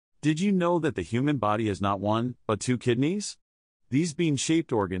Did you know that the human body has not one, but two kidneys? These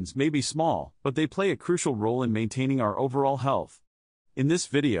bean-shaped organs may be small, but they play a crucial role in maintaining our overall health. In this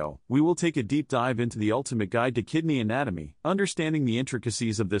video, we will take a deep dive into the ultimate guide to kidney anatomy, understanding the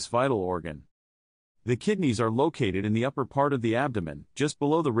intricacies of this vital organ. The kidneys are located in the upper part of the abdomen, just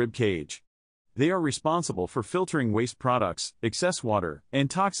below the rib cage. They are responsible for filtering waste products, excess water, and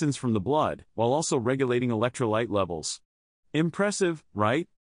toxins from the blood, while also regulating electrolyte levels. Impressive, right?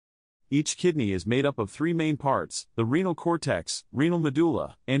 Each kidney is made up of three main parts: the renal cortex, renal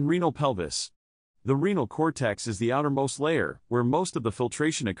medulla, and renal pelvis. The renal cortex is the outermost layer, where most of the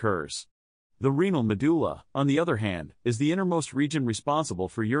filtration occurs. The renal medulla, on the other hand, is the innermost region responsible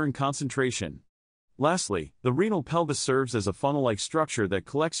for urine concentration. Lastly, the renal pelvis serves as a funnel-like structure that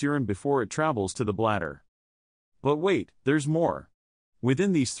collects urine before it travels to the bladder. But wait, there's more.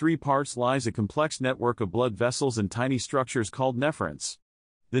 Within these three parts lies a complex network of blood vessels and tiny structures called nephrons.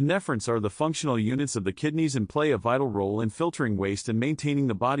 The nephrons are the functional units of the kidneys and play a vital role in filtering waste and maintaining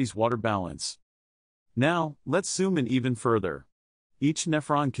the body's water balance. Now, let's zoom in even further. Each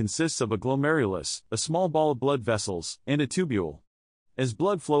nephron consists of a glomerulus, a small ball of blood vessels, and a tubule. As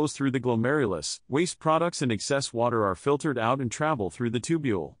blood flows through the glomerulus, waste products and excess water are filtered out and travel through the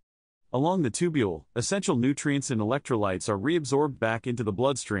tubule. Along the tubule, essential nutrients and electrolytes are reabsorbed back into the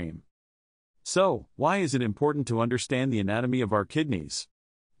bloodstream. So, why is it important to understand the anatomy of our kidneys?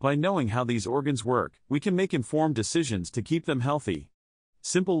 By knowing how these organs work, we can make informed decisions to keep them healthy.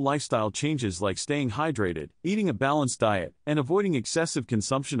 Simple lifestyle changes like staying hydrated, eating a balanced diet, and avoiding excessive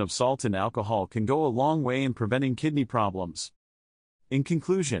consumption of salt and alcohol can go a long way in preventing kidney problems. In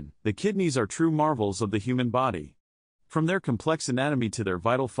conclusion, the kidneys are true marvels of the human body. From their complex anatomy to their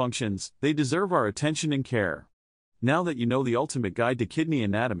vital functions, they deserve our attention and care. Now that you know the ultimate guide to kidney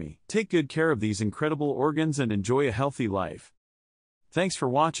anatomy, take good care of these incredible organs and enjoy a healthy life. Thanks for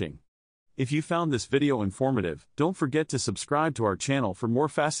watching. If you found this video informative, don't forget to subscribe to our channel for more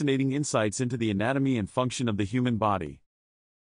fascinating insights into the anatomy and function of the human body.